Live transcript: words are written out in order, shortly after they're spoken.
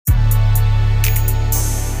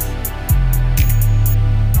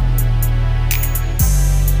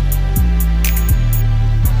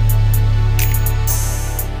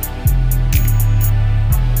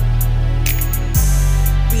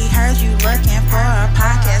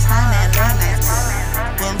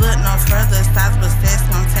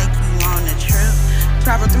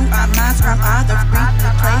through our minds from all the freaky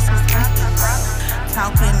places we can go.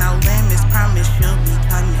 Talking no limits, promise you'll be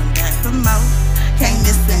coming back for more. Can't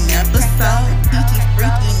miss an episode. Geeky,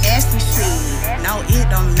 freaky, nasty shit. No, it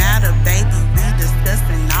don't matter, baby. We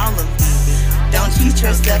discussing all of it. Don't cheat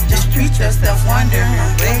yourself, just treat yourself, wondering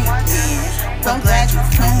where you've been. So glad you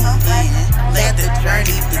tuned in. Let the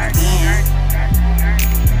journey begin.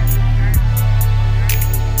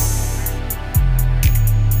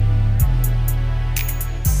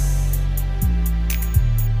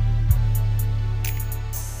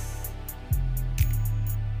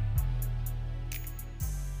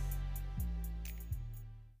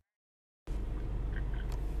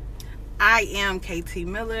 I am KT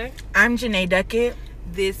Miller. I'm Janae Duckett.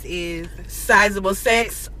 This is Sizable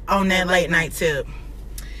Sex on that late night tip.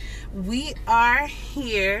 We are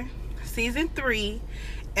here, season 3,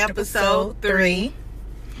 episode 3.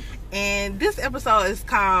 And this episode is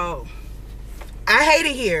called I Hate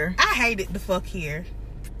It Here. I hate it the fuck here.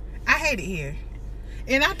 I hate it here.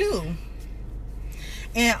 And I do.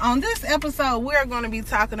 And on this episode, we're going to be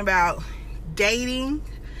talking about dating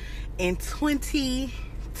in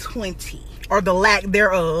 2020. Or the lack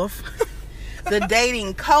thereof. The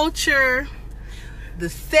dating culture, the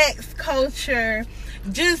sex culture,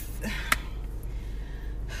 just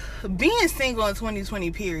being single in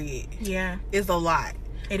 2020 period. Yeah. Is a lot.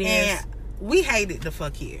 It is. And we hate it the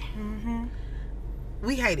fuck here. Mm-hmm.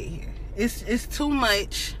 We hate it here. It's too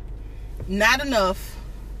much. Not enough.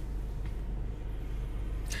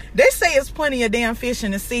 They say it's plenty of damn fish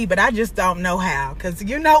in the sea, but I just don't know how. Because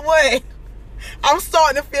you know what? I'm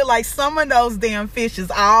starting to feel like some of those damn fish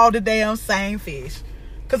is all the damn same fish.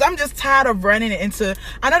 Because I'm just tired of running into...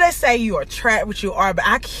 I know they say you are trapped what you are, but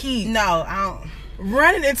I keep... No, I don't...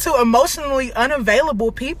 running into emotionally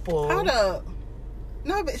unavailable people. Hold up.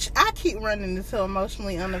 No, bitch. I keep running into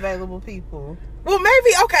emotionally unavailable people. Well,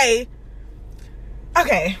 maybe... Okay.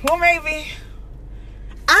 Well, maybe...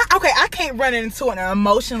 I can't run into an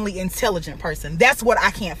emotionally intelligent person. That's what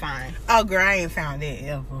I can't find. Oh, girl, I ain't found that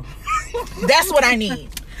ever. That's what I need.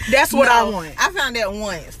 That's what I want. I found that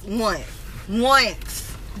once.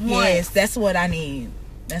 Yes, that's what I need.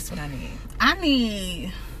 But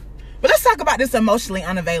let's talk about this emotionally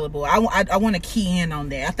unavailable. I want to key in on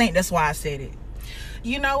that. I think that's why I said it.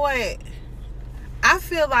 You know what? I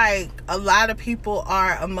feel like a lot of people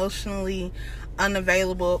are emotionally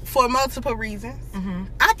unavailable for multiple reasons. Mm-hmm.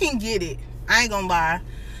 I can get it. I ain't gonna lie.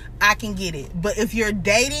 I can get it. But if you're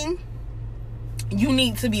dating, you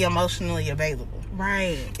need to be emotionally available.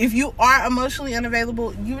 Right. If you are emotionally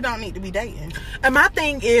unavailable, you don't need to be dating. And my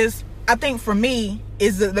thing is, I think for me,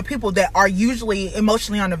 is the people that are usually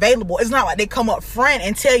emotionally unavailable, it's not like they come up front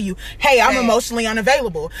and tell you, hey, I'm emotionally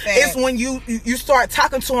unavailable. It's when you start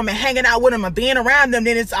talking to them and hanging out with them and being around them,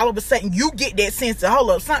 then it's all of a sudden you get that sense of, hold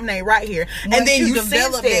up, something ain't right here. Once and then you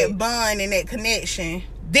develop that bond and that connection,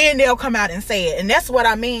 then they'll come out and say it. And that's what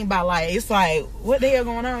I mean by, like, it's like, what the hell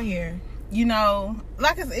going on here? You know,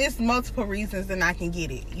 like it's multiple reasons and I can get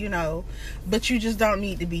it, you know, but you just don't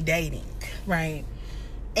need to be dating. Right.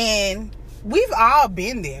 And we've all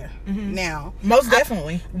been there now. Most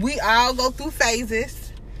definitely. We all go through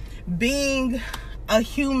phases. Being a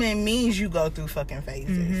human means you go through fucking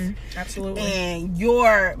phases. Mm-hmm. Absolutely. And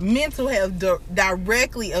your mental health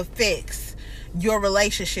directly affects your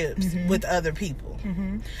relationships with other people.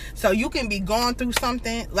 Mm-hmm. So you can be going through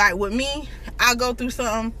something. Like with me, I go through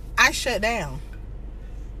something, I shut down.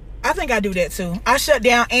 I think I do that too. I shut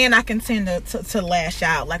down and I can tend to lash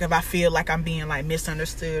out. Like if I feel like I'm being like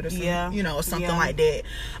misunderstood or something, you know, or something like that.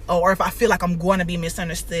 Or if I feel like I'm going to be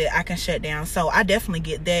misunderstood, I can shut down. So I definitely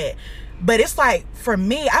get that. But it's like, for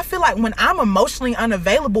me, I feel like when I'm emotionally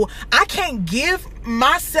unavailable, I can't give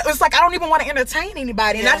myself, it's like I don't even want to entertain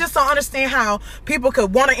anybody. And I just don't understand how people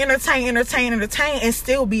could want to entertain and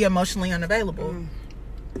still be emotionally unavailable.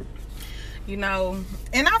 You know,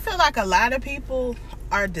 and I feel like a lot of people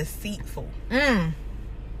are deceitful.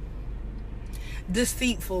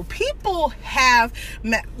 Deceitful people have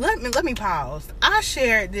let me pause. I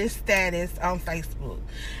shared this status on Facebook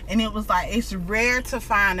and it was like, it's rare to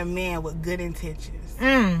find a man with good intentions.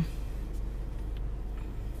 Now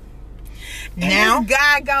this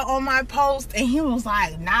guy got on my post and he was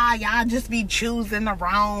like, nah, y'all just be choosing the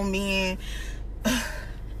wrong men.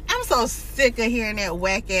 I'm so sick of hearing that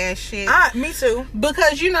whack ass shit. Me too.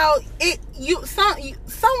 Because you know,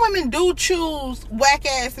 some women do choose whack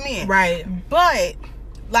ass men. Right. But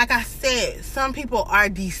like I said, some people are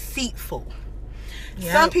deceitful.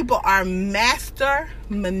 Yep. Some people are master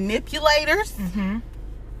manipulators.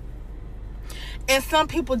 And some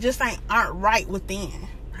people just aren't right within.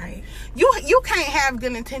 Right. You can't have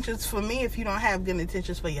good intentions for me if you don't have good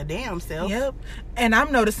intentions for your damn self. Yep. And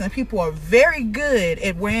I'm noticing people are very good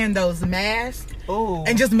at wearing those masks. Ooh.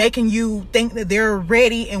 And just making you think that they're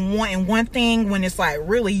ready and wanting one thing when it's like,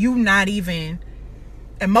 really, you not even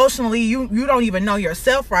emotionally, you don't even know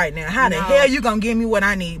yourself right now. How the hell you gonna give me what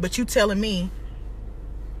I need, but you telling me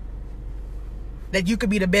that you could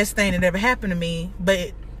be the best thing that ever happened to me,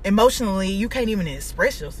 but emotionally you can't even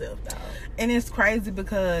express yourself, dog. And it's crazy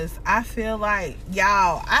because I feel like,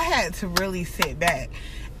 y'all, I had to really sit back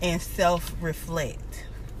and self-reflect.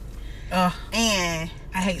 And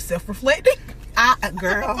I hate self-reflecting.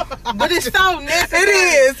 Girl, but it's so necessary.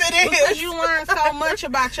 It is because you learn so much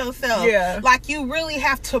about yourself. Yeah, like you really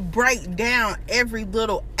have to break down every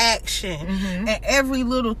little action and every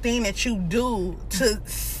little thing that you do to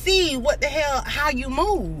see what the hell, how you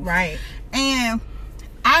move. Right. And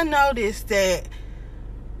I noticed that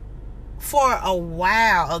for a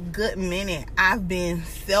while, a good minute, I've been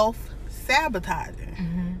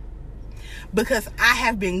self-sabotaging because I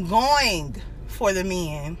have been going for the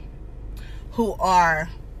men who are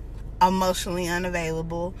emotionally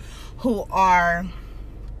unavailable, who are,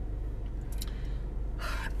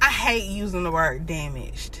 I hate using the word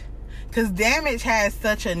damaged, because damage has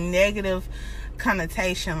such a negative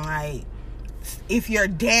connotation. Like, if you're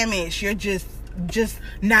damaged, you're just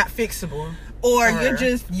not fixable, or you're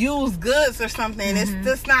just used goods or something. It's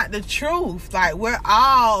just not the truth. Like, we're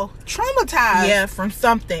all traumatized, yeah, from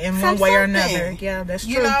something in one way or another. Yeah, that's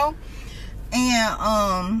true. You know,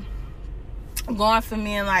 and going for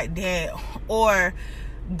men like that, or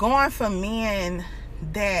going for men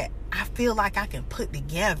that I feel like I can put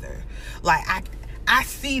together. Like, I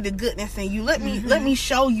see the goodness in you. Let me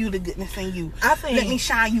show you the goodness in you. Let me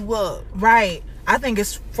shine you up. Right. I think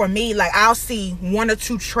it's, for me, like, I'll see one or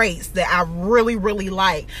two traits that I really, really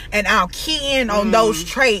like, and I'll key in on those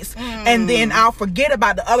traits, and then I'll forget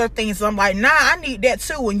about the other things. I'm like, nah, I need that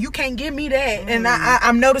too, and you can't give me that. And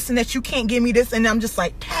I'm noticing that you can't give me this, and I'm just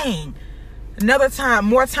like, dang. Another time,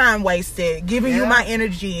 more time wasted, giving you my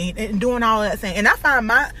energy and doing all that thing. And I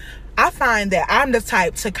find that I'm the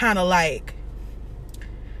type to kind of like,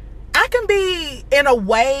 I can be, in a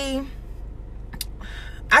way,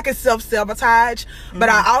 I can self-sabotage, but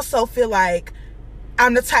I also feel like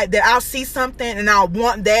I'm the type that I'll see something and I'll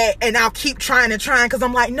want that, and I'll keep trying because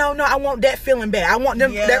I'm like, no, I want that feeling back. I want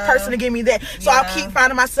that person to give me that. So I'll keep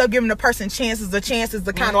finding myself giving the person chances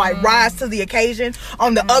to kind of like rise to the occasion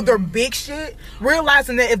on the other big shit,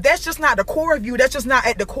 realizing that if that's just not the core of you, that's just not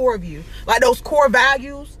at the core of you. Like, those core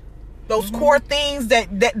values, those core things that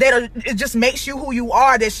are, it just makes you who you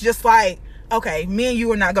are. That's just like, okay, me and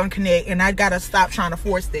you are not gonna connect, and I gotta stop trying to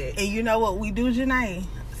force that. And you know what we do, Janae?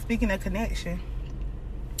 Speaking of connection,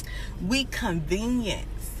 we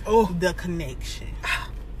convenience the connection.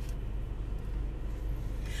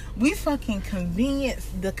 We fucking convenience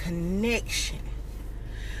the connection.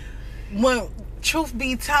 When, truth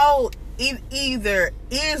be told, it either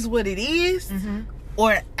is what it is,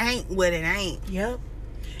 or it ain't what it ain't. Yep.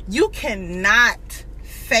 You cannot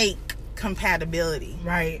fake compatibility.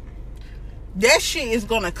 Right. That shit is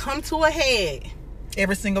gonna come to a head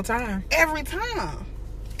every single time. Every time.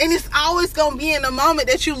 And it's always gonna be in the moment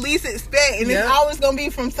that you least expect. And it's always gonna be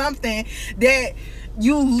from something that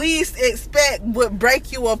you least expect would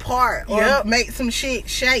break you apart or make some shit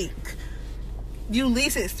shake. You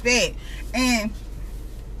least expect. And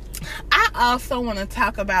I also want to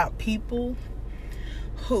talk about people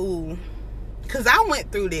who, because I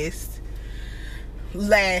went through this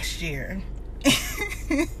last year.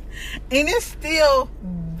 And it's still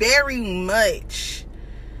very much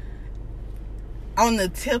on the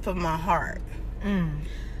tip of my heart.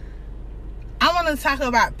 I want to talk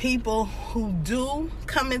about people who do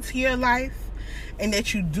come into your life and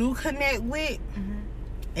that you do connect with,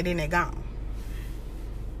 and then they're gone.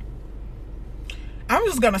 I'm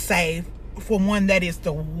just gonna say, for one, that is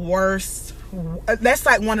the worst. That's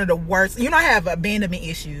like one of the worst. You know, I have abandonment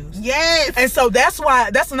issues. Yes. And so that's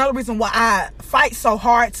another reason why I fight so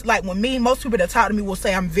hard. Like, when most people that talk to me will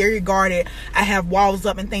say I'm very guarded, I have walls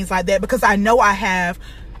up and things like that, because I know I have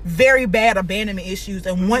very bad abandonment issues.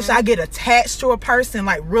 And once I get attached to a person,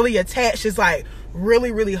 like really attached, it's like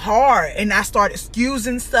really, really hard. And I start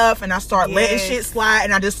excusing stuff, and I start letting shit slide,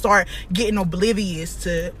 and I just start getting oblivious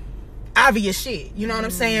to obvious shit. You know what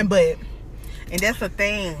I'm saying? And that's the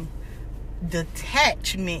thing.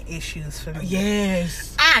 Detachment issues for me.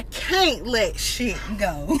 Yes. I can't let shit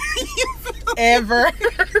go. Ever.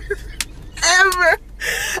 Ever.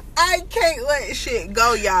 I can't let shit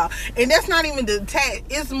go, y'all. And that's not even detached.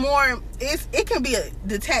 It's more, it can be a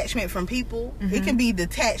detachment from people. Mm-hmm. It can be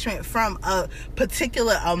detachment from a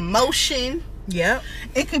particular emotion. Yep.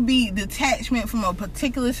 It could be detachment from a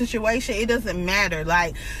particular situation. It doesn't matter.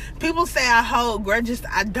 Like, people say I hold grudges.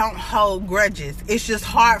 I don't hold grudges. It's just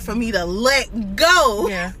hard for me to let go.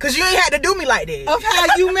 Yeah. Because you ain't had to do me like that. Of how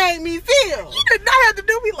you made me feel. You did not have to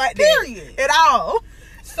do me like that. Period. At all.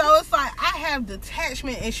 So it's like I have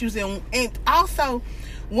detachment issues. And also,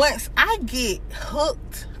 once I get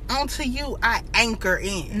hooked onto you, I anchor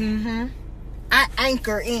in. Mm-hmm. I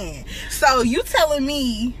anchor in. So you telling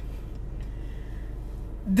me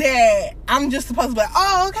that I'm just supposed to be like,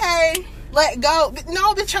 oh, okay, let go.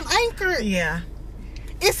 No, bitch, I'm anchored. Yeah.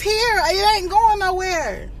 It's here. It ain't going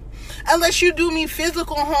nowhere. Unless you do me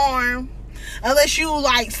physical harm. Unless you,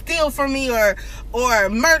 like, steal from me or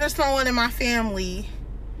murder someone in my family.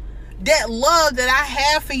 That love that I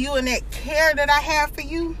have for you and that care that I have for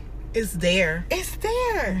you. It's there. It's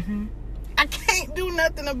there. Mm-hmm. I can't do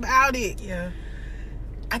nothing about it. Yeah.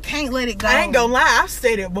 I can't let it go. I ain't gonna lie, I've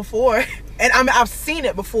said it before. And I mean, I've seen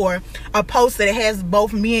it before. A post that it has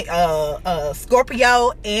both me,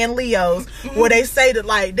 Scorpio and Leos, mm-hmm. where they say that,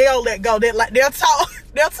 like, they'll let go. They'll talk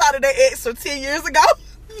to their ex from 10 years ago.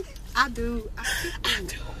 I do.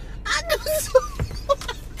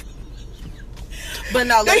 But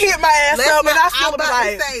no, they hit my ass up, and I still be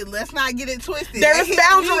like, say, let's not get it twisted. There's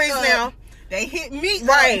boundaries now. They hit me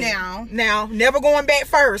right now. Now, never going back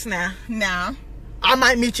first. Now, I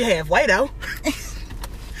might meet you halfway though.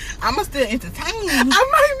 I'ma still entertain you. I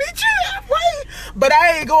might meet you halfway, but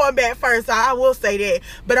I ain't going back first. I will say that.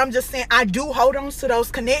 But I'm just saying, I do hold on to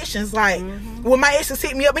those connections. Like, when my exes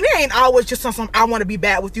hit me up, and it ain't always just on some I want to be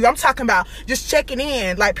back with you. I'm talking about just checking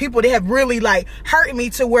in, like people that have really like hurt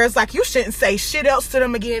me to where it's like you shouldn't say shit else to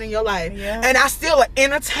them again in your life. Yeah. And I still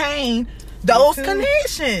entertain those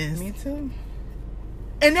connections. Me too.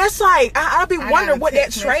 And that's like, I'll be wondering what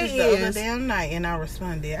that trait is. The other damn night, and I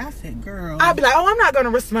responded. I said, girl. I'll be like, oh, I'm not going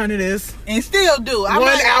to respond to this. And still do. 1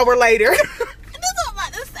 hour later. That's what I'm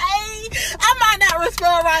about to say. I might not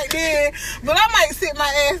respond right then, but I might sit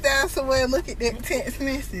my ass down somewhere and look at that text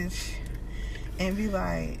message and be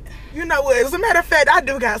like, you know what? As a matter of fact, I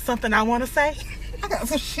do got something I want to say. I got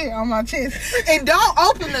some shit on my chest. And don't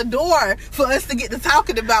open the door for us to get to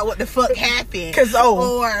talking about what the fuck happened.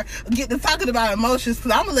 Or get to talking about emotions,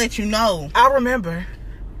 because I'm going to let you know. I remember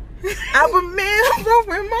when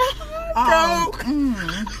my heart broke.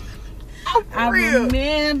 I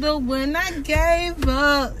remember when I gave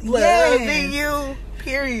up. Loving you,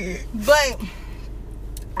 period. But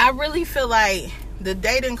I really feel like the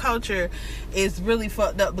dating culture is really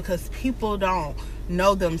fucked up because people don't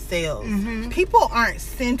know themselves. Mm-hmm. People aren't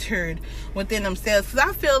centered within themselves. Because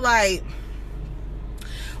I feel like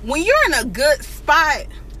when you're in a good spot,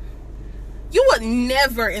 you would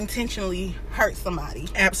never intentionally hurt somebody.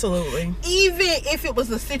 Absolutely. Even if it was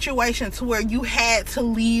a situation to where you had to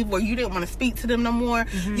leave or you didn't want to speak to them no more,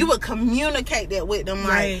 mm-hmm. you would communicate that with them.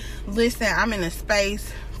 Like, listen, I'm in a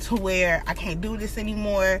space to where I can't do this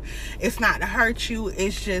anymore. It's not to hurt you.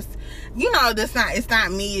 It's just, it's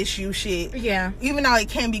not me, it's you shit. Yeah. Even though it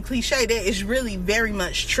can be cliche, that is really very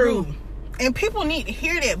much true. And people need to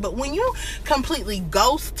hear that. But when you completely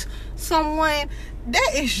ghost someone,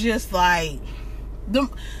 that is just like you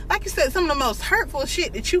said, some of the most hurtful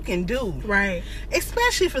shit that you can do. Right.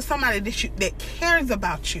 Especially for somebody that cares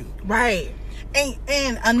about you. Right.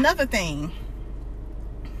 And another thing,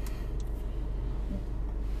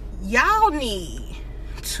 y'all need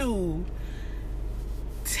to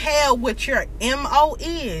tell what your MO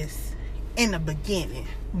is in the beginning.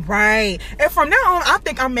 Right. And from now on, I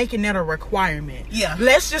think I'm making that a requirement. Yeah.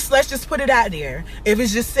 Let's just put it out there. If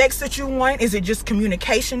it's just sex that you want, is it just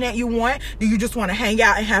communication that you want? Do you just want to hang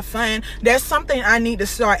out and have fun? That's something I need to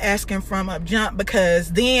start asking from up jump,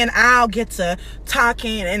 because then I'll get to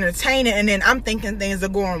talking and entertaining, and then I'm thinking things are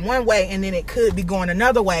going one way and then it could be going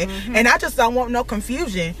another way. Mm-hmm. And I just don't want no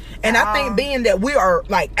confusion. And I think being that we are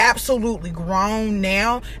like absolutely grown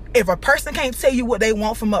now, if a person can't tell you what they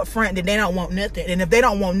want from up front, then they don't want nothing. And if they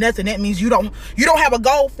don't want nothing, that means you don't have a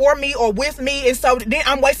goal for me or with me, and so then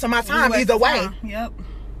I'm wasting my time either way. Yep.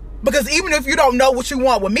 Because even if you don't know what you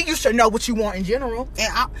want with me, you should know what you want in general.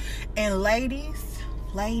 And ladies,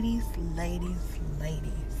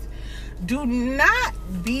 do not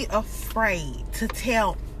be afraid to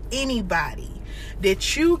tell anybody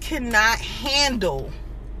that you cannot handle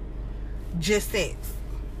just sex.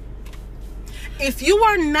 If you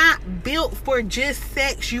are not built for just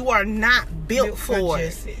sex, you are not built for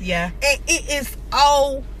it. Yeah. And it is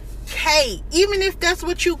okay, even if that's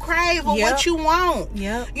what you crave or what you want.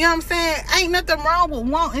 Yep. You know what I'm saying? Ain't nothing wrong with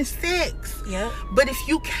wanting sex. Yep. But if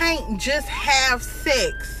you can't just have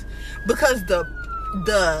sex because the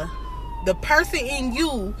person in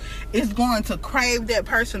you is going to crave that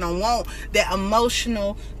person or want that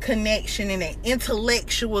emotional connection and that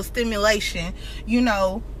intellectual stimulation, you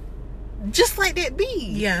know, just let that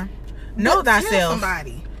be. Yeah. Know thyself.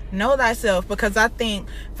 Somebody. Know thyself, because I think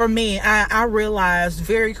for me, I realized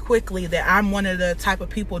very quickly that I'm one of the type of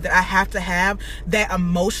people that I have to have that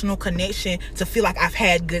emotional connection to feel like I've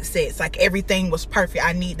had good sex. Like everything was perfect.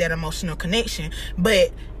 I need that emotional connection.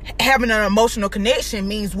 But having an emotional connection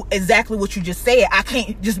means exactly what you just said. I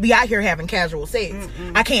can't just be out here having casual sex.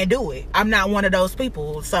 I can't do it. I'm not one of those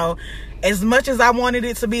people. So as much as I wanted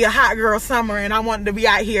it to be a hot girl summer and I wanted to be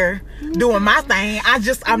out here doing my thing,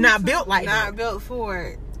 I'm not built like that. Not built for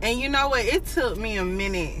it. And you know what? It took me a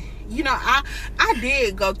minute. You know, I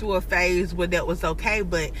did go through a phase where that was okay,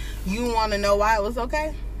 but you want to know why it was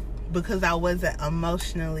okay? Because I wasn't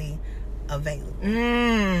emotionally available.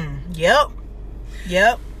 Yep.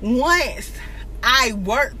 Once I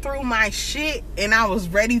worked through my shit and I was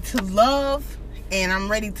ready to love and I'm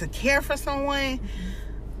ready to care for someone,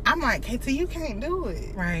 I'm like, KT, you can't do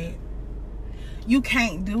it. Right. You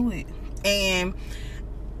can't do it. And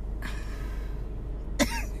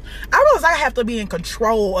I realize I have to be in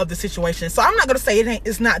control of the situation. So I'm not going to say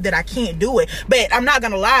it's not that I can't do it. But I'm not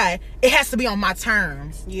going to lie. It has to be on my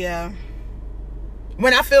terms. Yeah.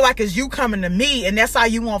 When I feel like it's you coming to me and that's all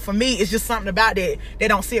you want from me, it's just something about that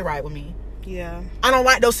don't sit right with me. Yeah. I don't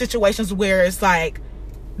like those situations where it's like,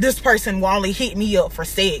 this person will only hit me up for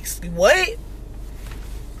sex. What?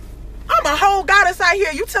 I'm a whole goddess out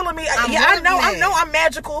here. You telling me? I know I'm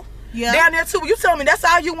magical. Yeah. Down there too. You telling me that's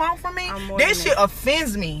all you want from me? That shit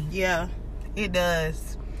offends me. Yeah, it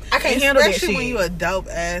does. I can't handle that shit. Especially when you a dope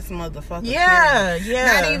ass motherfucker. Yeah.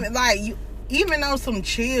 Not even like you. Even on some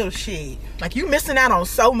chill shit. Like you missing out on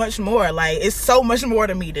so much more. Like it's so much more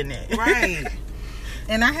to me than that. Right.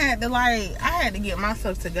 And I had to get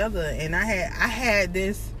myself together. And I had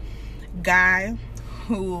this guy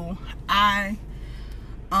who I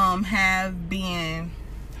have been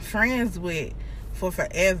friends with for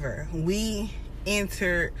forever. We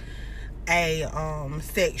entered a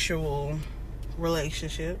sexual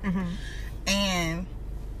relationship, and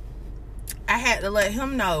I had to let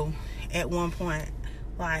him know at one point,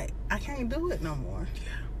 like, I can't do it no more.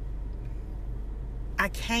 I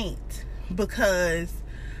can't, because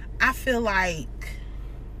I feel like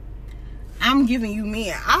I'm giving you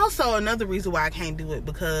me. Also, another reason why I can't do it,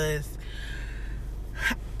 because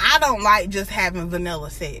I don't like just having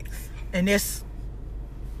vanilla sex. And this,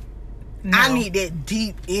 I need that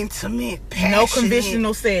deep, intimate, passionate, no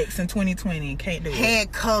conventional sex in 2020. Can't do it.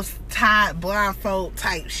 Handcuffs, tied, blindfold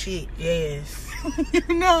type shit. Yes.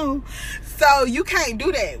 You know? So you can't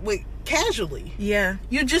do that with casually. Yeah.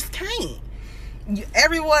 You just can't.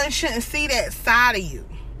 Everyone shouldn't see that side of you.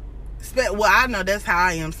 Well, I know that's how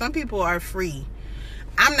I am. Some people are free.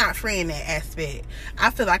 I'm not free in that aspect.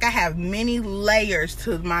 I feel like I have many layers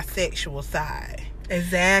to my sexual side.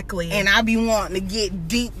 Exactly. And I be wanting to get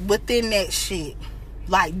deep within that shit.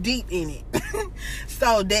 Like deep in it.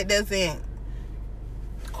 So that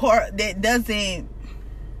doesn't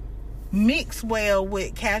mix well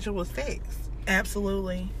with casual sex.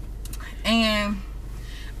 Absolutely. And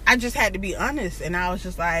I just had to be honest. And I was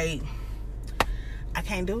just like, I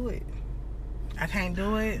can't do it. I can't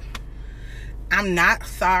do it. I'm not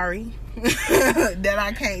sorry that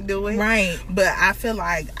I can't do it. Right. But I feel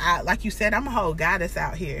like you said, I'm a whole goddess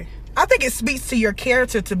out here. I think it speaks to your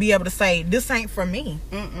character to be able to say, this ain't for me.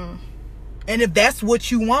 And if that's what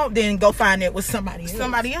you want, then go find it with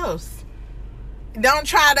somebody else. Don't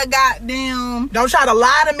try to don't try to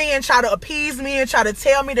lie to me and try to appease me and try to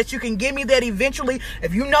tell me that you can give me that eventually.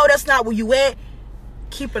 If you know that's not where you at,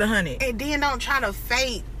 keep it 100. And then don't try to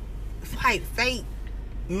fake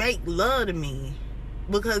make love to me,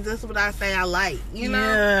 because that's what I say I like, you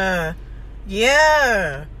know?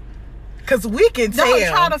 Yeah. Because we can tell. Don't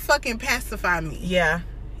try to fucking pacify me. Yeah.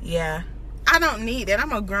 I don't need that.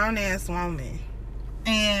 I'm a grown-ass woman.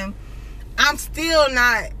 And I'm still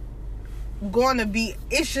not going to be...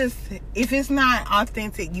 It's just... If it's not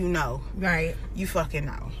authentic, you know. Right. You fucking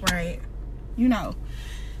know. Right. You know.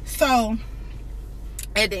 So,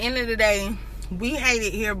 at the end of the day, we hate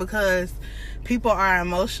it here because people are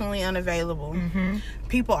emotionally unavailable.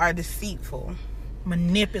 People are deceitful.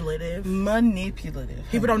 Manipulative.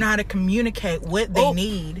 People don't know how to communicate what they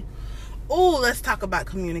need. Let's talk about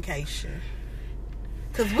communication.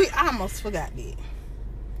 Because I almost forgot that.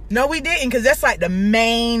 No, we didn't, because that's like the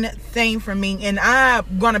main thing for me. And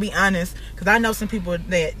I'm gonna be honest, because I know some people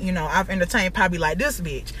that, you know, I've entertained probably like this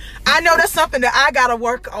bitch. I know that's something that I gotta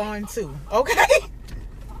work on too. Okay.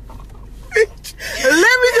 Let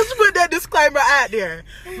me just put that disclaimer out there,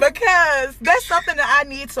 because that's something that I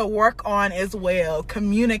need to work on as well.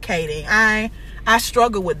 Communicating. I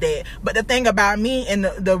struggle with that. But the thing about me, and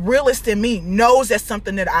the realist in me knows that's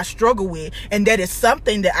something that I struggle with, and that is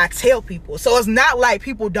something that I tell people. So it's not like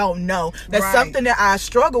people don't know. That's something that I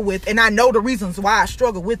struggle with, and I know the reasons why I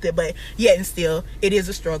struggle with it, but yet and still it is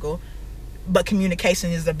a struggle. But communication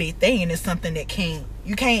is a big thing, and it's something that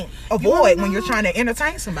you can't avoid when you're trying to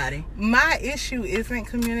entertain somebody. My issue isn't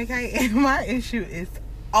communicating. My issue is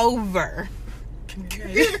over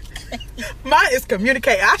communicating. Mine is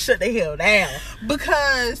communicating. I shut the hell down,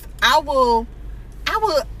 because I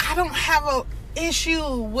don't have a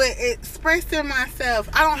issue with expressing myself.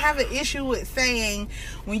 I don't have an issue with saying,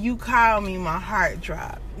 when you call me, my heart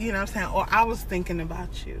dropped. You know what I'm saying? Or I was thinking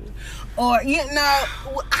about you. Or, you know,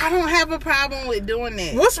 I don't have a problem with doing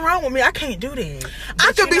that. What's wrong with me? I can't do that. But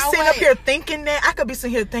I could be sitting up here thinking that. I could be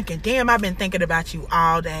sitting here thinking, damn, I've been thinking about you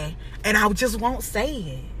all day. And I just won't say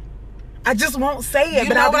it. I just won't say it.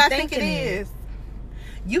 You know what I think it is?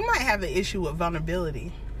 You might have an issue with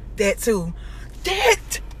vulnerability. That too.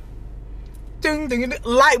 That ding, ding, ding,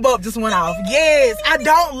 light bulb just went off. Yes, I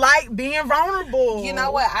don't like being vulnerable. You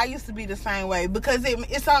know what? I used to be the same way, because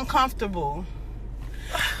it's uncomfortable.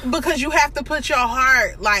 Because you have to put your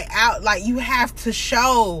heart like out, like you have to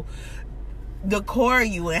show the core of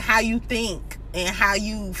you and how you think and how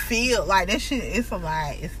you feel. Like that shit, it's a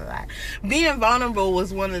lot. It's a lot. Being vulnerable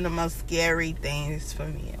was one of the most scary things for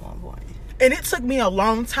me at one point. And it took me a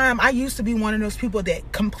long time. I used to be one of those people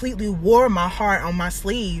that completely wore my heart on my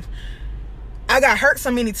sleeve. I got hurt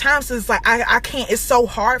so many times, so it's like I can't. It's so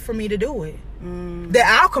hard for me to do it.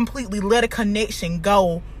 That I'll completely let a connection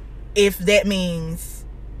go if that means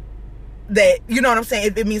that, you know what I'm saying,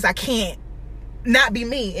 if it means I can't not be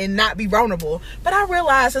me and not be vulnerable. But I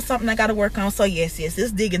realize it's something I got to work on. So yes,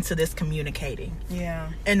 let's dig into this communicating. Yeah.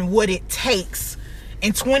 And what it takes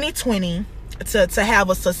in 2020 to have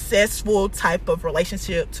a successful type of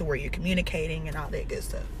relationship, to where you're communicating and all that good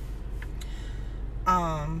stuff.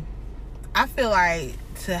 I feel like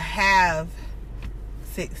to have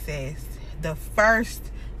success, the first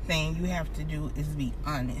thing you have to do is be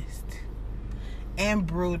honest, and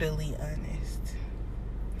brutally honest.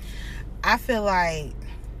 I feel like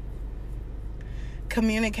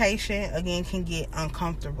communication, again, can get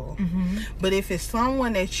uncomfortable. But if it's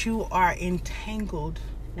someone that you are entangled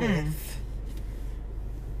with,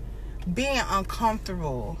 being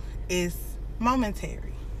uncomfortable is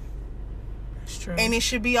momentary. True. And it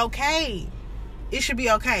should be okay. It should be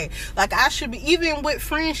okay. Like, I should be, even with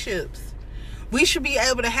friendships, we should be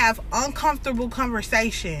able to have uncomfortable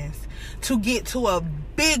conversations to get to a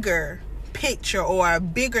bigger picture, or a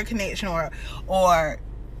bigger connection, or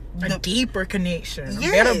a deeper connection. Yes.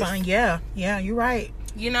 A better bond. Yeah, you're right.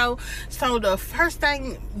 You know, so the first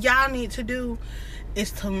thing y'all need to do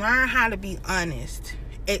is to learn how to be honest.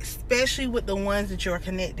 Especially with the ones that you're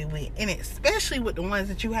connected with, and especially with the ones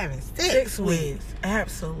that you having sex with.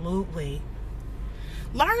 Absolutely.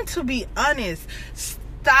 Learn to be honest.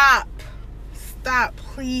 Stop,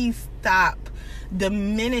 please stop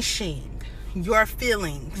diminishing your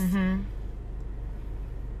feelings.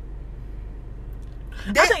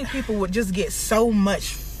 I think people would just get so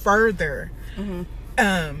much further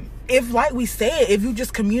if, like we said, if you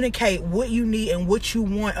just communicate what you need and what you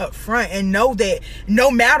want up front, and know that no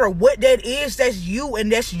matter what that is, that's you and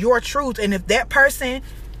that's your truth. And if that person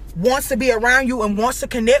wants to be around you and wants to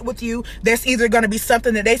connect with you, that's either going to be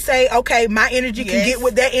something that they say, okay, my energy can get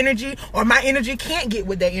with that energy, or my energy can't get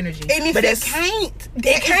with that energy. And if it can't,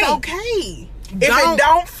 it's okay. If it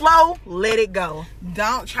don't flow, let it go.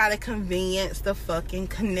 Don't try to convenience the fucking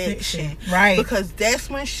connection. Right. Because that's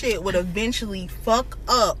when shit would eventually fuck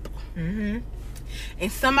up. And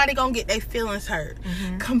somebody gonna get their feelings hurt.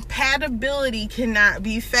 Compatibility cannot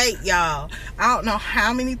be fake, y'all. I don't know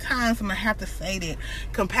how many times I'm gonna have to say that.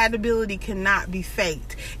 Compatibility cannot be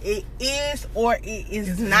faked. It is, or it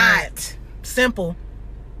is not. Simple.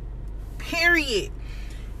 Period.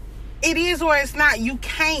 It is, or it's not. You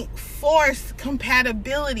can't force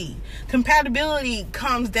compatibility. Compatibility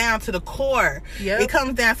comes down to the core. It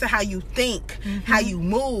comes down to how you think, how you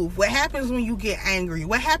move. What happens when you get angry?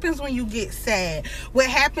 What happens when you get sad? What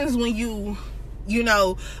happens when you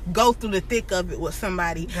know, go through the thick of it with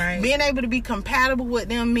somebody? Being able to be compatible with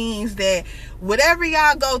them means that whatever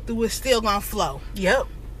y'all go through is still gonna flow.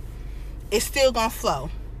 It's still gonna flow.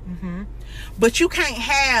 But you can't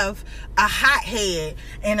have a hothead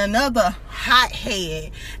and another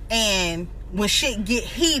hothead, and when shit get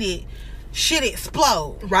heated, shit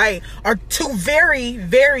explode. Right. Or two very,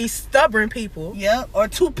 very stubborn people. Yep. Or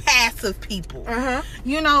two passive people.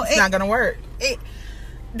 You know, it's not gonna work.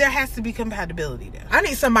 There has to be compatibility there. I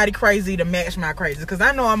need somebody crazy to match my crazy, because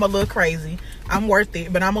I know I'm a little crazy. I'm worth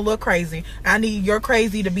it, but I'm a little crazy. I need your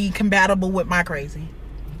crazy to be compatible with my crazy.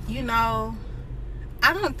 You know,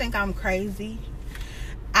 I don't think I'm crazy.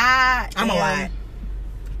 I'm a lot.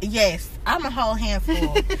 Yes, I'm a whole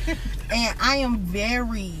handful. And I am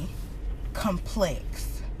very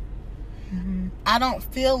complex. I don't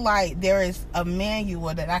feel like there is a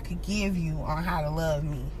manual that I could give you on how to love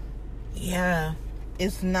me. Yeah.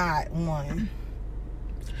 It's not one.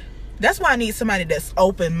 That's why I need somebody that's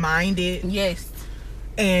open-minded. Yes.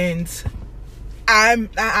 And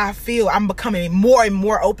I feel I'm becoming more and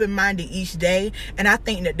more open-minded each day. And I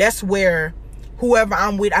think that's where whoever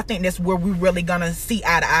I'm with, I think that's where we're really gonna see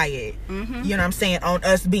eye to eye at. You know what I'm saying? On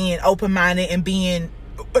us being open-minded and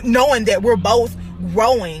knowing that we're both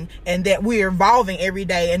growing and that we're evolving every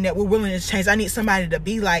day and that we're willing to change. I need somebody to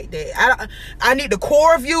be like that. I need the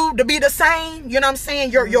core of you to be the same. You know what I'm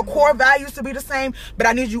saying? Your core values to be the same, but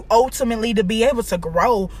I need you ultimately to be able to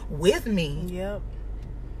grow with me. Yep.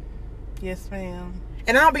 Yes, ma'am.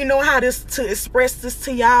 And I don't be knowing how to express this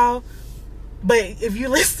to y'all, but if you're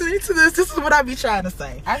listening to this is what I be trying to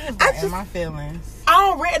say. I just my feelings.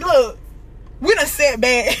 Already, look, we done set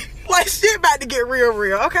back. Like, shit about to get real,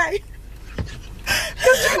 okay?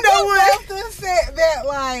 Cause you know what? Set back,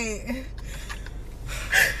 like,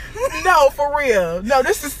 no, for real. No,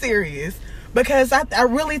 this is serious. Because I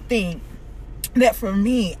really think that for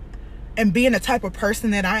me, and being the type of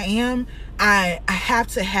person that I am, I have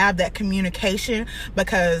to have that communication,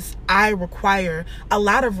 because I require a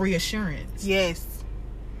lot of reassurance. Yes.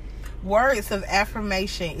 Words of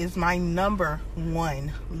affirmation is my number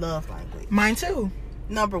one love language. Mine too.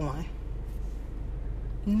 Number one.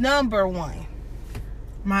 Mine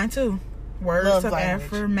too. Words love of language.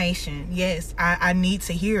 Affirmation. Yes, I need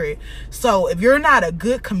to hear it. So if you're not a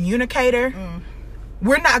good communicator,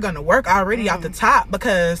 we're not going to work already off the top,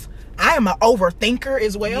 because I am an overthinker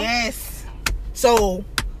as well. Yes. So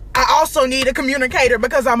I also need a communicator,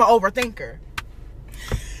 because I'm an overthinker.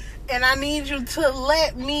 And I need you to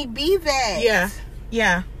let me be that.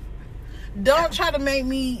 Yeah. Don't try to make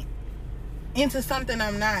me into something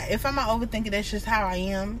I'm not. If I'm an overthinker, that's just how I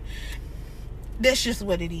am. That's just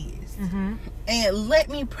what it is. And let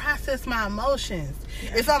me process my emotions.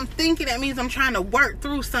 If I'm thinking, that means I'm trying to work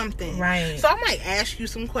through something. Right. So I might ask you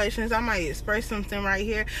some questions. I might express something right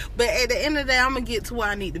here. But at the end of the day, I'm going to get to where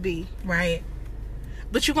I need to be. Right.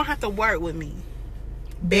 But you're going to have to work with me.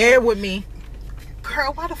 Bear with me.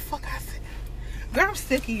 Girl, why the fuck I said... Girl, I'm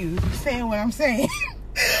sick of you saying what I'm saying.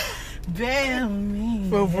 Bear with me.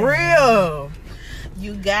 For real.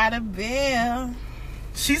 You gotta bear.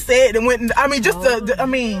 She said and went. I mean,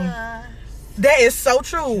 that is so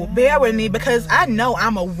true. Bear with me, because I know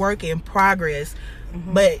I'm a work in progress.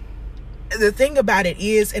 But the thing about it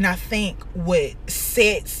is, and I think what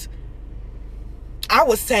sets, I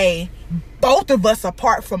would say, both of us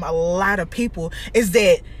apart from a lot of people, is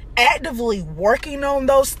that actively working on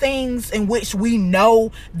those things in which we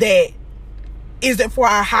know that isn't for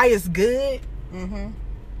our highest good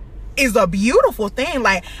is a beautiful thing.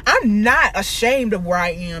 Like, I'm not ashamed of where I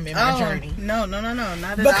am in my journey. No, not at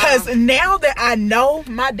all. Because now that I know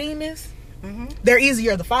my demons, they're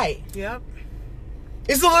easier to fight. Yep.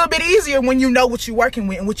 It's a little bit easier when you know what you're working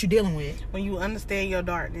with and what you're dealing with. When you understand your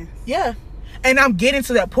darkness. Yeah. And I'm getting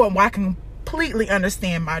to that point where I can completely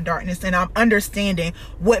understand my darkness, and I'm understanding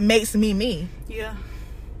what makes me me. Yeah.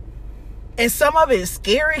 And some of it is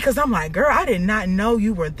scary, because I'm like, girl, I did not know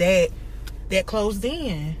you were that closed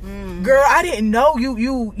in. Girl, I didn't know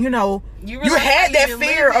you know, you had that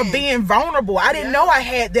fear of being vulnerable. I didn't know I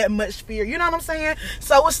had that much fear. You know what I'm saying?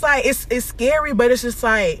 So it's like, it's scary, but it's just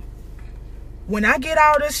like, when I get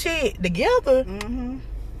all this shit together,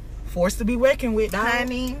 forced to be reckoned with, dog.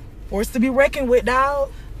 Honey. Forced to be reckoned with,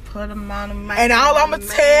 dog. Put them on the mic. And all I'm going to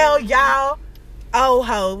tell y'all old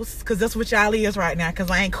hoes, because that's what y'all is right now,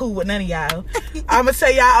 because I ain't cool with none of y'all. I'm going to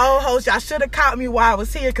tell y'all old hoes, y'all should have caught me while I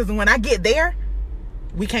was here, because when I get there,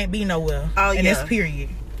 we can't be nowhere. Oh, and that's period.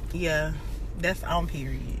 Yeah. That's on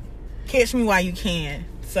period. Catch me while you can.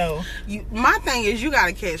 So, my thing is, you got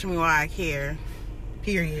to catch me while I care.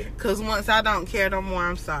 Period. Because once I don't care no more,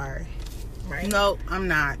 I'm sorry. Right. Nope, I'm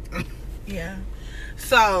not. Yeah.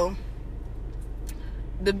 So,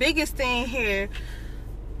 the biggest thing here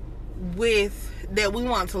that we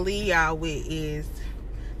want to leave y'all with is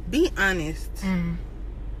be honest.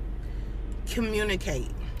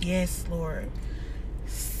 Communicate. Yes, Lord.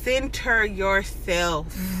 Center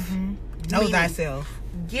yourself. Know thyself.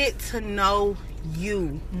 Get to know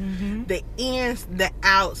you. The ins, the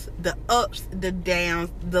outs, the ups, the downs,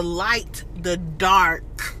 the light, the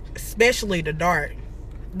dark. Especially the dark.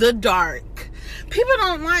 The dark. People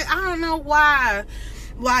don't like, I don't know why.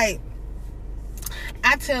 Like,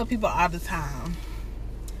 I tell people all the time,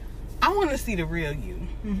 I want to see the real you.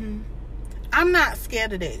 I'm not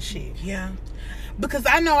scared of that shit. Yeah. Because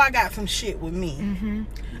I know I got some shit with me.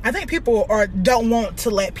 I think people don't want to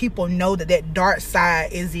let people know that dark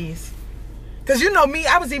side is. Because you know me,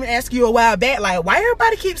 I was even asking you a while back, like, why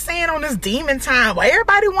everybody keeps saying on this demon time? Why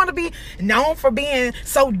everybody want to be known for being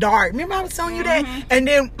so dark? Remember I was telling you that? And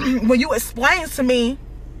then when you explained to me,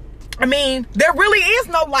 I mean, there really is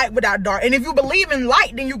no light without dark. And if you believe in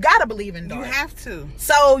light, then you gotta believe in dark. You have to.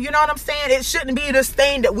 So, you know what I'm saying? It shouldn't be this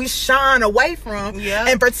thing that we shine away from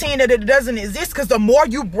and pretend that it doesn't exist. Because the more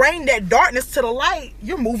you bring that darkness to the light,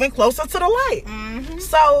 you're moving closer to the light.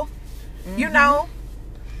 So, you know.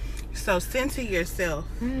 So, center yourself.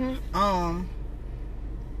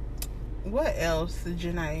 What else,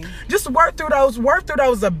 Janae? Just work through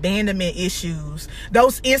those abandonment issues,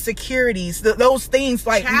 those insecurities, those things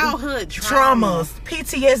like childhood traumas,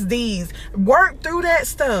 PTSDs. Work through that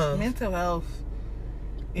stuff. Mental health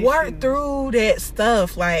issues. Work through that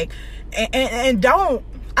stuff, like, and don't.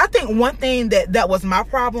 I think one thing that was my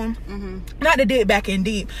problem, not to dig back in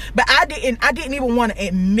deep, but I didn't even want to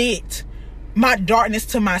admit my darkness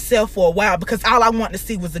to myself for a while, because all I wanted to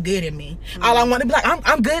see was the good in me. All I wanted to be like,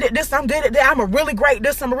 I'm good at this, I'm good at that, I'm a really great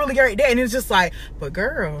this, I'm a really great that. And it's just like, but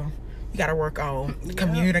girl, you gotta work on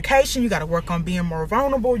communication, you gotta work on being more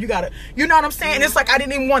vulnerable, you gotta, you know what I'm saying? And it's like I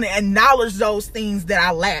didn't even want to acknowledge those things that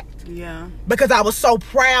I lacked, because I was so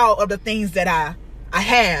proud of the things that I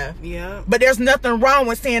have. But there's nothing wrong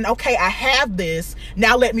with saying, okay, I have this,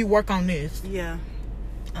 now let me work on this.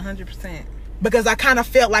 100%. Because I kind of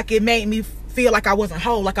felt like it made me feel like I wasn't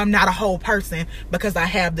whole, like I'm not a whole person because I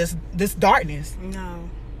have this darkness. No.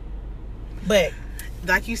 But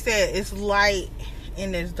like you said, it's light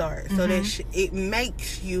and it's dark. So that it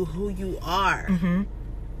makes you who you are.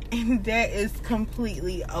 And that is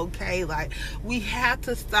completely okay. Like, we have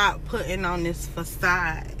to stop putting on this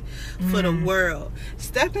facade for the world.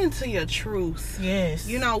 Step into your truth. Yes.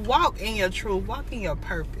 You know, walk in your truth. Walk in your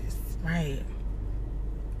purpose. Right.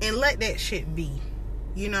 And let that shit be.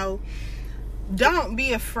 You know, don't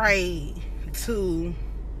be afraid to,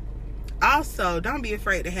 also don't be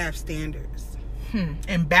afraid to have standards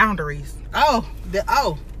and boundaries.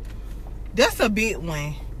 That's a big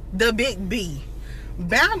one. The big B.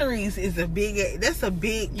 Boundaries is that's a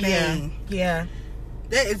big thing. Yeah.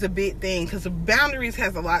 That is a big thing, because boundaries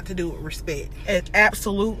has a lot to do with respect.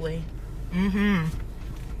 Absolutely. And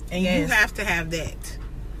you have to have that.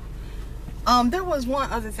 There was one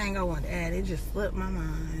other thing I wanted to add. It just slipped my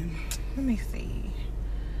mind. Let me see.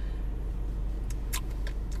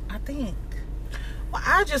 I think. Well,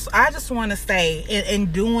 I just want to say,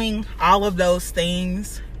 in doing all of those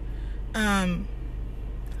things, don't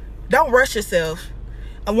rush yourself.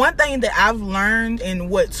 One thing that I've learned in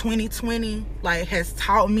what 2020 like has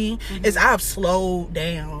taught me is I've slowed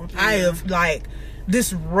down. I have, like,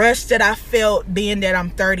 this rush that I felt being that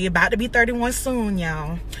I'm 30, about to be 31 soon,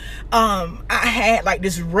 y'all. I had like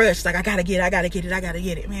this rush, like I gotta get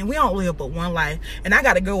it. Man, we don't live but one life, and I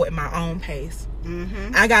gotta go at my own pace.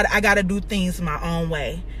 I gotta do things my own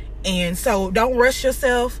way. And so don't rush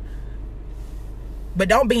yourself, but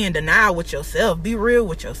don't be in denial with yourself. Be real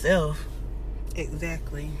with yourself.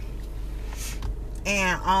 Exactly.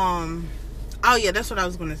 And oh yeah, that's what I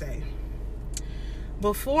was gonna say.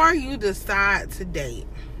 Before you decide to date,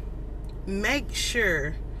 make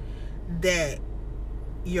sure that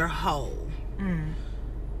you're whole.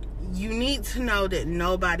 You need to know that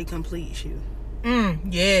nobody completes you.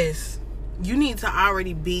 Yes. You need to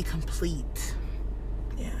already be complete.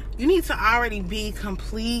 Yeah. You need to already be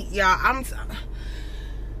complete, y'all.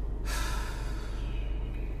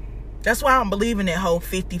 That's why I don't believe in that whole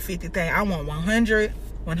 50-50 thing. I want 100,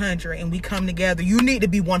 and we come together. You need to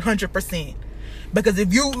be 100%. Because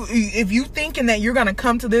if you thinking that you're gonna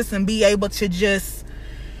come to this and be able to just,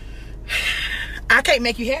 I can't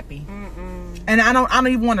make you happy. And I don't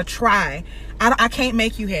even want to try. I can't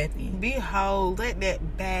make you happy. Be whole. Let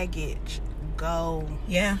that baggage go.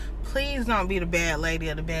 Yeah. Please don't be the bad lady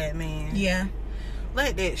or the bad man. Yeah.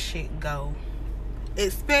 Let that shit go.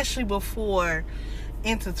 Especially before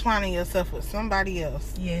intertwining yourself with somebody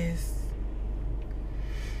else. Yes.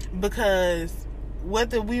 Because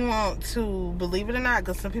whether we want to believe it or not,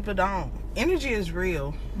 because some people don't, energy is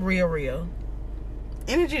real. Real.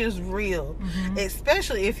 Energy is real,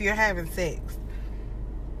 especially if you're having sex.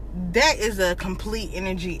 That is a complete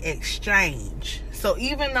energy exchange. So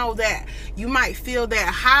even though that you might feel that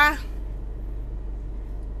high,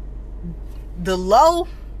 the low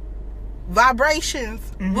vibrations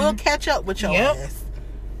will catch up with your ass.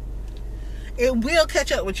 It will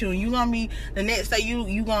catch up with you, and you gonna be the next day.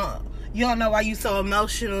 You don't know why you so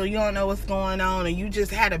emotional. You don't know what's going on, or you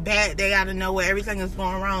just had a bad day out of nowhere. Everything is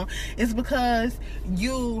going wrong. It's because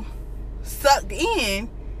you sucked in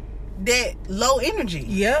that low energy.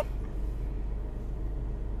 Yep.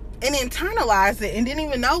 And internalized it and didn't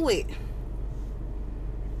even know it.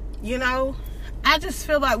 You know, I just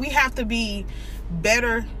feel like we have to be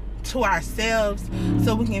better to ourselves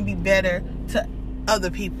so we can be better to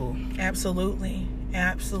other people. Absolutely.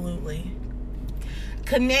 Absolutely.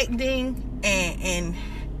 Connecting and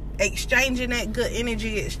exchanging that good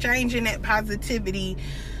energy, exchanging that positivity.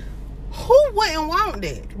 Who wouldn't want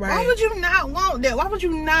that? Right. Why would you not want that? Why would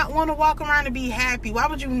you not want to walk around and be happy? Why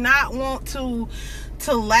would you not want to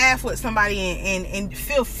laugh with somebody and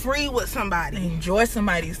feel free with somebody? Enjoy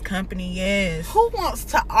somebody's company, yes. Who wants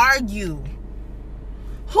to argue?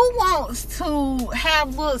 Who wants to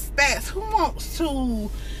have little spats? Who wants to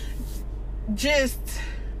just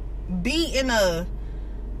be in a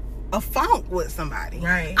funk with somebody?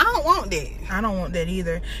 Right. I don't want that. I don't want that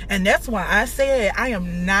either. And that's why I said I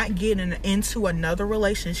am not getting into another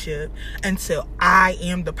relationship until I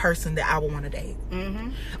am the person that I would want to date.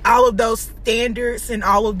 All of those standards and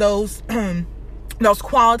all of those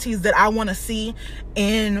qualities that I want to see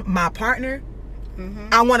in my partner,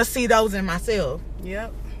 I want to see those in myself.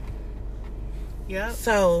 Yep.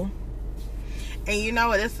 So, and you know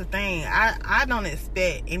what? That's the thing. I don't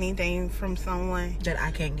expect anything from someone that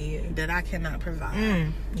I can't give, that I cannot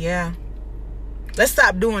provide. Yeah. Let's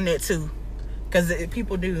stop doing that too, because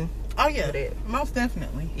people do. Oh yeah, most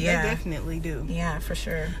definitely. Yeah, they definitely do. Yeah, for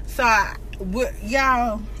sure. So,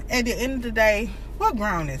 y'all, at the end of the day, we're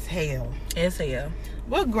grown as hell.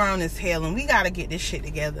 We're grown as hell, and we got to get this shit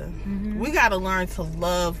together. We got to learn to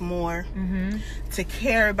love more, to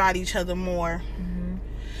care about each other more,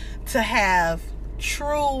 to have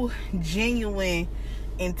true, genuine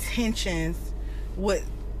intentions with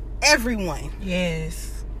everyone.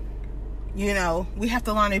 Yes. You know, we have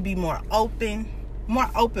to learn to be more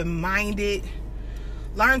open-minded,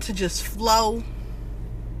 learn to just flow.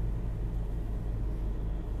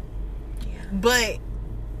 Yeah. But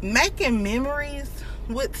making memories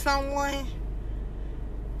with someone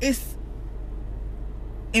is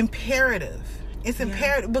imperative. It's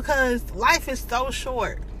imperative because life is so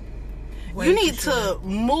short. You need to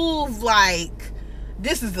move like,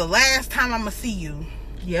 this is the last time I'm gonna see you.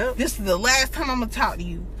 Yep. This is the last time I'm gonna talk to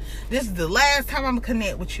you. This is the last time I'm gonna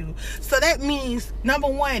connect with you. So that means, number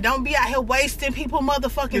one, don't be out here wasting people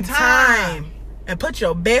motherfucking time. And put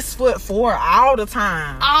your best foot forward all the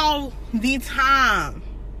time. All the time.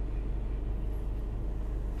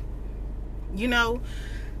 You know,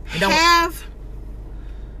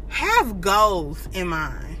 have goals in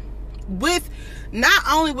mind. With not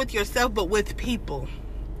only with yourself, but with people.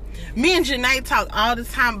 Me and Janae talk all the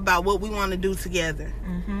time about what we want to do together.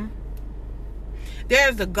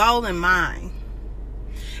 There's a goal in mind.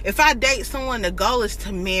 If I date someone, the goal is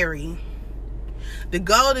to marry. The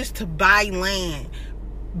goal is to buy land,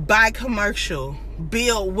 buy commercial,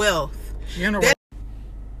 build wealth.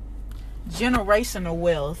 Generational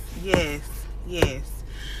wealth. Yes.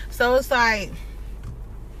 So it's like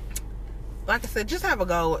I said, just have a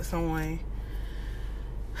goal with someone.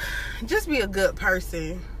 Just be a good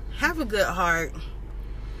person. Have a good heart.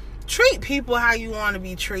 Treat people how you want to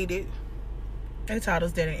be treated. They taught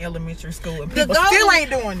us that in elementary school, and people still ain't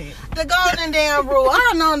doing it. The golden damn rule.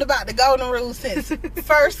 I've known about the golden rule since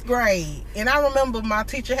first grade, and I remember my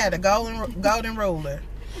teacher had a golden ruler,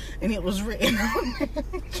 and it was written on it.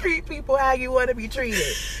 Treat people how you want to be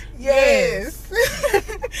treated. Yes.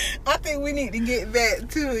 I think we need to get back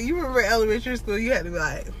to it. You remember elementary school? You had to be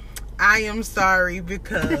like, I am sorry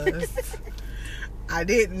because I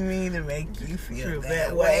didn't mean to make you feel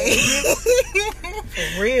that way.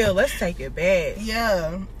 For real, let's take it back.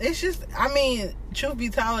 Yeah, it's just, I mean, truth be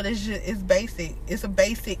told, it's basic. It's a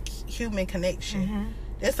basic human connection.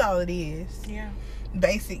 That's all it is. Yeah.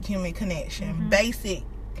 Basic human connection. Basic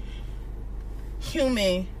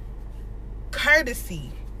human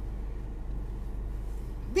courtesy.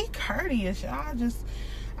 Be courteous, y'all.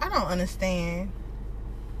 I don't understand.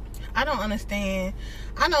 I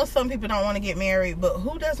know some people don't want to get married, but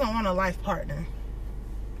who doesn't want a life partner?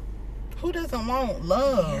 Who doesn't want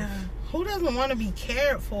love? Yeah. Who doesn't want to be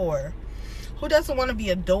cared for? Who doesn't want to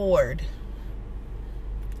be adored?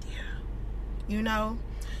 Yeah. You know,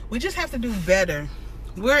 we just have to do better.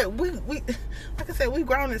 We like I said, we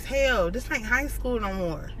grown as hell. This ain't high school no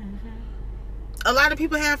more. A lot of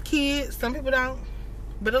people have kids. Some people don't.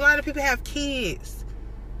 But a lot of people have kids.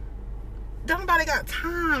 Don't nobody got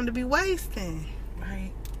time to be wasting.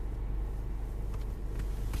 Right.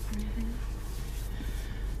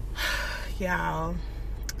 Y'all,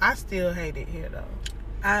 I still hate it here, though.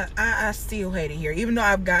 I still hate it here. Even though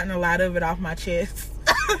I've gotten a lot of it off my chest.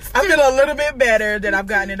 I feel a little bit better that I've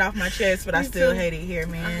gotten it off my chest, but I still hate it here,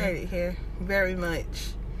 man. I hate it here very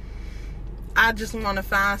much. I just want to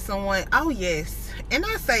find someone. Oh, yes. And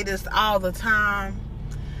I say this all the time.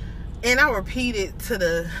 And I repeat it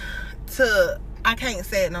I can't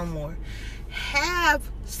say it no more. Have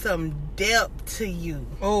some depth to you.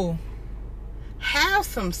 Oh. Have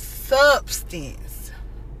some substance.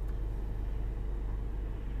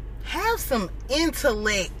 Have some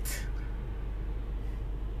intellect.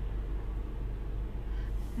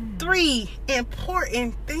 3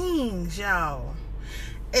 important things, y'all.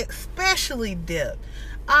 Especially depth.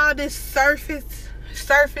 All this surface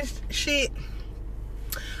shit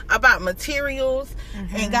about materials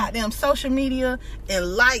and goddamn social media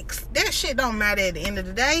and likes. That shit don't matter at the end of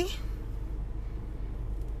the day.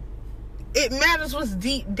 It matters what's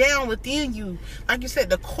deep down within you. Like you said,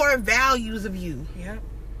 the core values of you. Yep.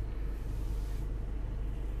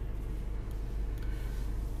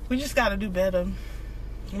 We just gotta do better.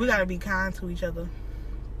 We gotta be kind to each other.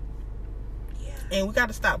 Yeah. And we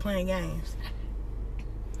gotta stop playing games.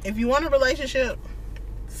 If you want a relationship,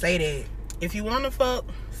 say that. If you want to fuck,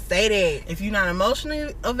 say that. If you're not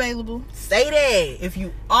emotionally available, say that. If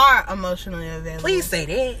you are emotionally available, please say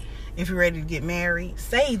that. If you're ready to get married,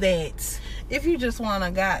 say that. If you just want a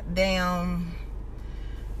goddamn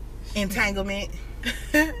entanglement,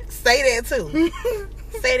 say that too.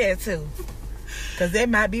 Say that too. Because that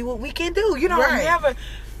might be what we can do. You know, right. Never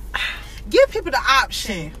give people the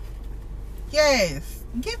option. Yes.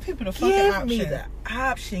 Give people the fucking option. Give me the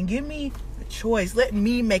option. Give me the choice. Let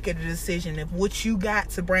me make a decision if what you got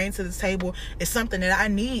to bring to the table is something that I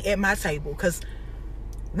need at my table. Because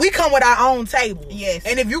we come with our own table. Yes.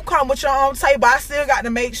 And if you come with your own table, I still got to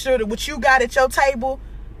make sure that what you got at your table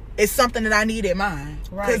is something that I need at mine.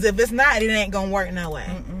 Right. Because if it's not, it ain't going to work no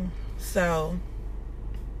way. So.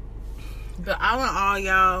 But I want all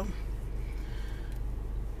y'all.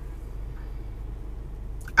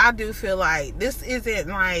 I do feel like this isn't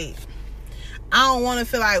like. I don't want to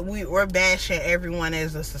feel like we're bashing everyone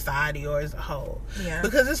as a society or as a whole. Yeah.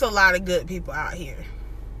 Because there's a lot of good people out here.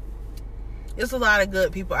 It's a lot of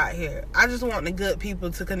good people out here. I just want the good people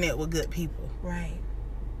to connect with good people. Right.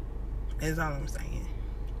 That's all I'm saying.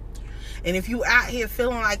 And if you out here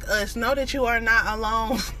feeling like us, know that you are not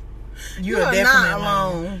alone. You are definitely not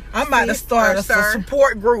alone. I'm about to start a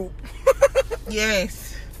support group.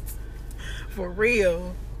 Yes. For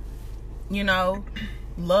real. You know,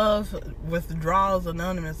 Love Withdrawals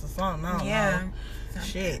Anonymous or something. I don't know.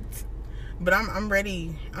 Shit. But I'm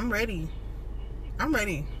ready. I'm ready. I'm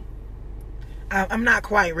not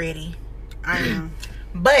quite ready. I am.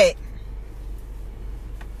 But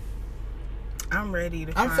I'm ready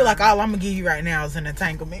to feel like all I'm going to give you right now is an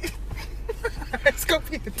entanglement. It's gonna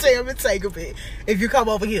be a damn entanglement if you come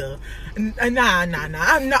over here. Nah.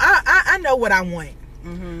 I know what I want,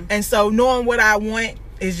 and so knowing what I want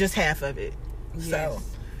is just half of it. Yes. So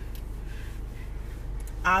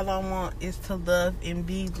all I want is to love and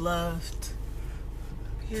be loved.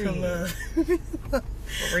 Period. To love. For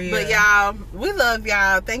real. But y'all, we love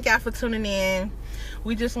y'all. Thank y'all for tuning in.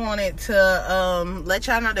 We just wanted to let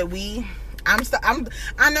y'all know that I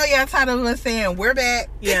know y'all tired of us saying we're back.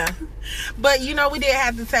 Yeah. But you know, we did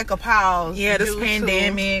have to take a pause. Yeah, this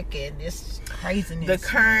pandemic and this craziness. The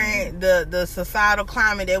current the societal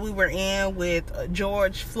climate that we were in with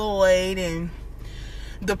George Floyd and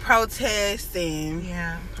the protests and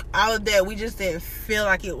all of that, we just didn't feel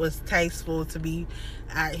like it was tasteful to be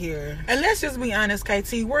out here. And let's just be honest,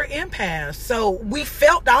 KT, we're empaths, so we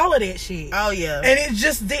felt all of that shit. Oh yeah. And it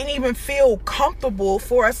just didn't even feel comfortable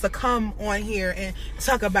for us to come on here and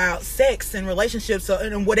talk about sex and relationships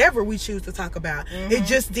and whatever we choose to talk about. It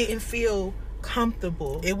just didn't feel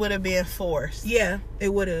comfortable. It would have been forced. Yeah,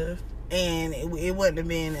 it would have. And it wouldn't have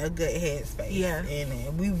been a good headspace. Yeah.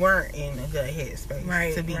 And we weren't in a good headspace.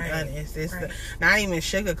 Right. To be honest. It's not even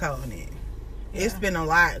sugarcoating it. Yeah. It's been a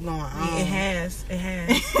lot going on. It has.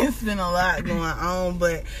 It's been a lot going on,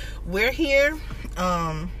 but we're here.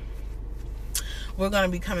 We're gonna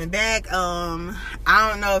be coming back. I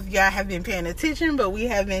don't know if y'all have been paying attention, but we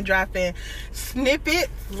have been dropping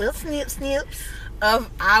little snips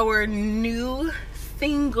of our new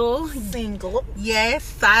single. Yes,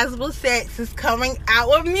 Sizable Sex is coming out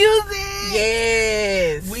with music.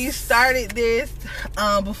 Yes. We started this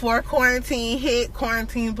before quarantine hit.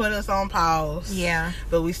 Quarantine put us on pause. Yeah.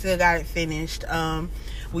 But we still got it finished.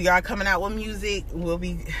 We are coming out with music.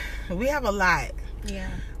 We have a lot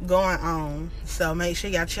going on. So make sure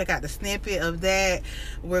y'all check out the snippet of that.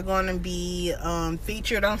 We're going to be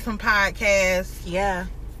featured on some podcasts. Yeah.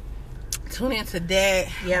 Tune into that.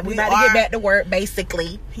 Yeah, we about to get back to work,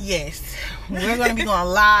 basically. Yes. We're going to be going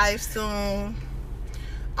live soon.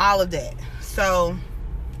 All of that. So,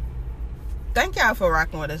 thank y'all for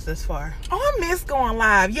rocking with us this far. Oh, I miss going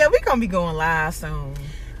live. Yeah, we're going to be going live soon.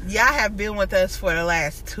 Y'all have been with us for the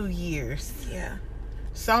last 2 years. Yeah.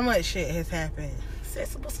 So much shit has happened.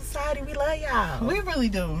 Accessible Society, we love y'all. We really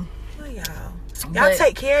do. Love y'all. Y'all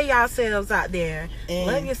take care of yourselves out there.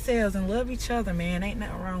 Love yourselves and love each other, man. Ain't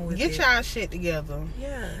nothing wrong with it. Get y'all shit together.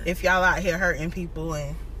 Yeah. If y'all out here hurting people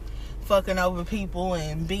and fucking over people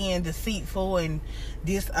and being deceitful and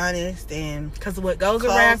dishonest and... Because what goes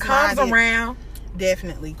around comes around.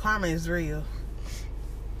 Definitely. Karma is real.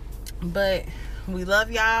 But we love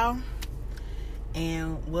y'all.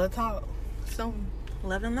 And we'll talk soon.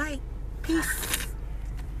 Love and light. Peace.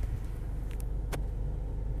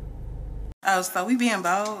 Oh, so we being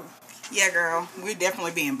bold? Yeah, girl. We're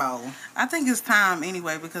definitely being bold. I think it's time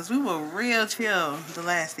anyway because we were real chill the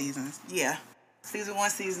last seasons. Yeah. Season 1,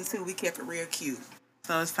 Season 2, we kept it real cute.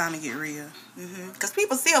 So it's time to get real. Because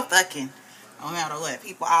people still fucking. No matter what.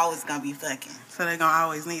 People always going to be fucking. So they're going to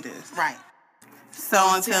always need us. Right. So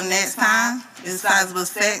until next time, it's Sizable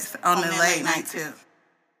Sex on the Late Night Tip.